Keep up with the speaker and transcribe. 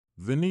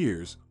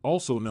Veneers,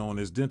 also known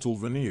as dental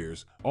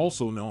veneers,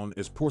 also known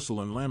as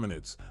porcelain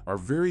laminates, are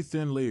very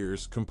thin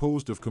layers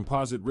composed of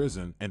composite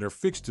resin and are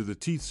fixed to the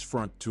teeth's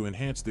front to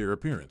enhance their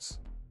appearance.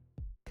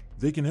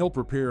 They can help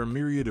repair a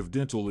myriad of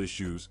dental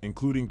issues,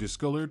 including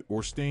discolored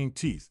or stained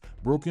teeth,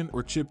 broken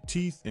or chipped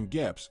teeth, and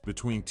gaps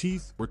between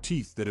teeth or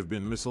teeth that have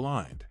been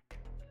misaligned.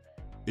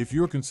 If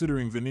you're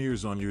considering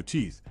veneers on your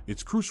teeth,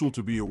 it's crucial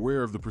to be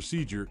aware of the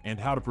procedure and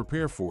how to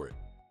prepare for it.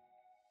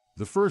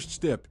 The first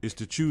step is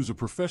to choose a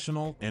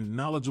professional and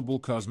knowledgeable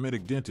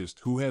cosmetic dentist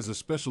who has a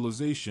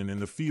specialization in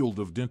the field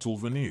of dental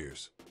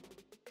veneers.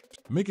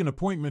 Make an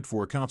appointment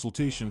for a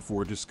consultation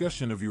for a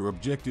discussion of your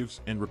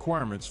objectives and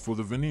requirements for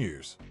the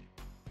veneers.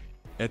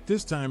 At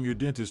this time, your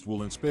dentist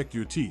will inspect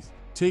your teeth,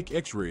 take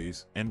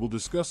x-rays, and will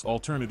discuss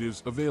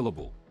alternatives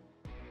available.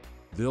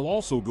 They'll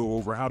also go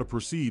over how to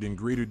proceed in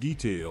greater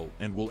detail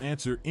and will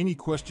answer any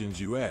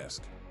questions you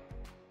ask.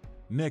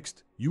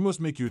 Next, you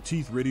must make your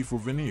teeth ready for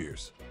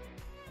veneers.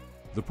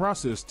 The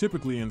process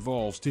typically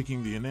involves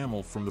taking the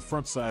enamel from the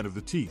front side of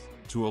the teeth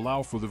to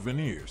allow for the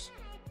veneers.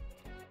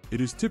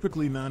 It is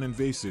typically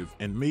non-invasive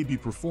and may be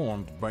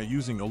performed by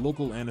using a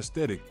local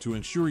anesthetic to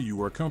ensure you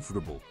are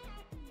comfortable.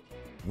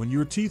 When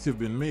your teeth have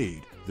been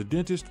made, the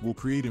dentist will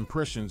create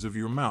impressions of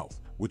your mouth,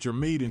 which are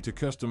made into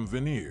custom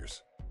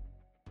veneers.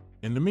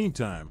 In the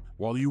meantime,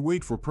 while you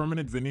wait for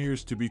permanent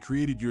veneers to be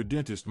created, your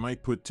dentist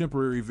might put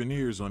temporary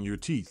veneers on your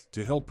teeth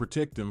to help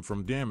protect them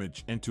from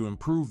damage and to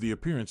improve the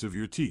appearance of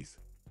your teeth.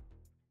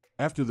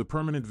 After the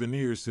permanent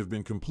veneers have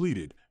been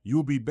completed,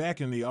 you'll be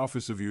back in the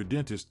office of your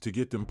dentist to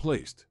get them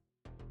placed.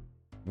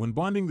 When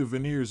bonding the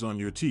veneers on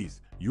your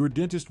teeth, your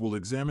dentist will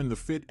examine the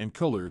fit and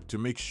color to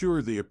make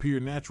sure they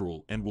appear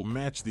natural and will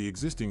match the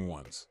existing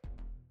ones.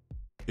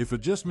 If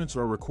adjustments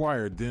are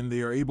required, then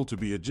they are able to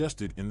be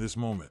adjusted in this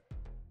moment.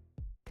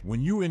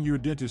 When you and your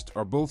dentist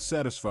are both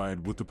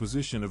satisfied with the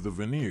position of the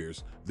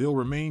veneers, they'll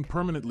remain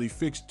permanently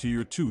fixed to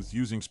your tooth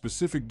using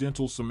specific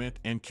dental cement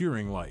and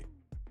curing light.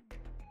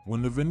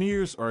 When the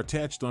veneers are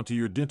attached onto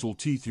your dental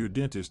teeth, your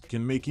dentist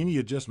can make any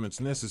adjustments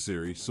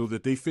necessary so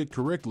that they fit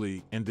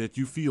correctly and that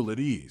you feel at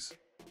ease.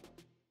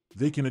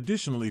 They can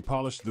additionally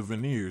polish the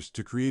veneers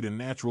to create a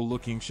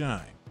natural-looking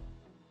shine.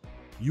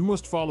 You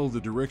must follow the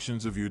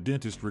directions of your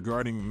dentist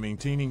regarding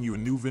maintaining your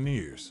new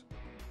veneers.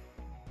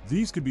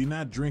 These could be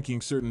not drinking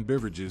certain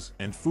beverages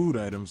and food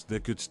items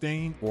that could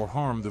stain or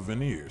harm the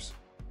veneers.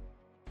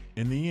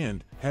 In the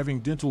end,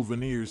 having dental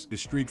veneers is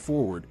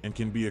straightforward and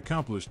can be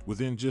accomplished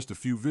within just a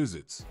few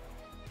visits.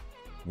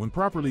 When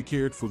properly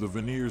cared for, the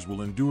veneers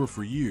will endure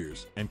for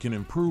years and can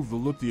improve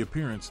the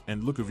appearance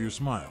and look of your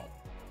smile.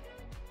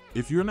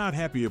 If you're not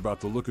happy about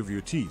the look of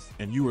your teeth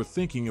and you are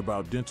thinking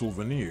about dental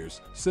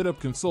veneers, set up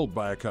consult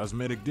by a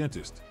cosmetic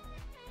dentist.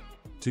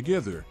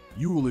 Together,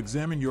 you will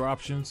examine your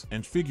options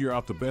and figure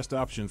out the best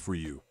option for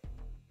you.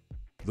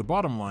 The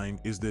bottom line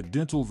is that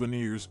dental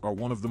veneers are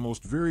one of the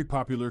most very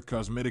popular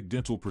cosmetic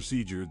dental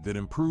procedure that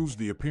improves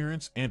the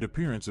appearance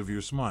of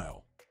your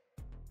smile.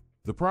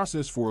 The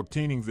process for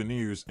obtaining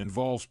veneers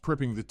involves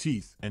prepping the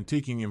teeth and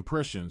taking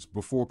impressions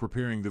before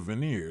preparing the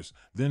veneers,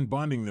 then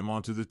bonding them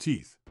onto the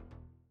teeth.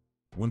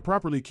 When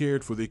properly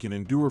cared for, they can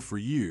endure for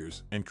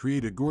years and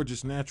create a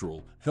gorgeous,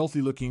 natural,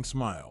 healthy-looking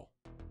smile.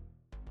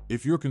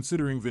 If you're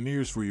considering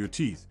veneers for your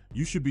teeth,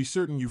 you should be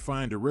certain you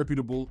find a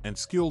reputable and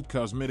skilled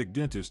cosmetic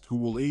dentist who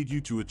will aid you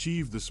to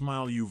achieve the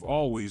smile you've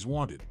always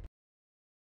wanted.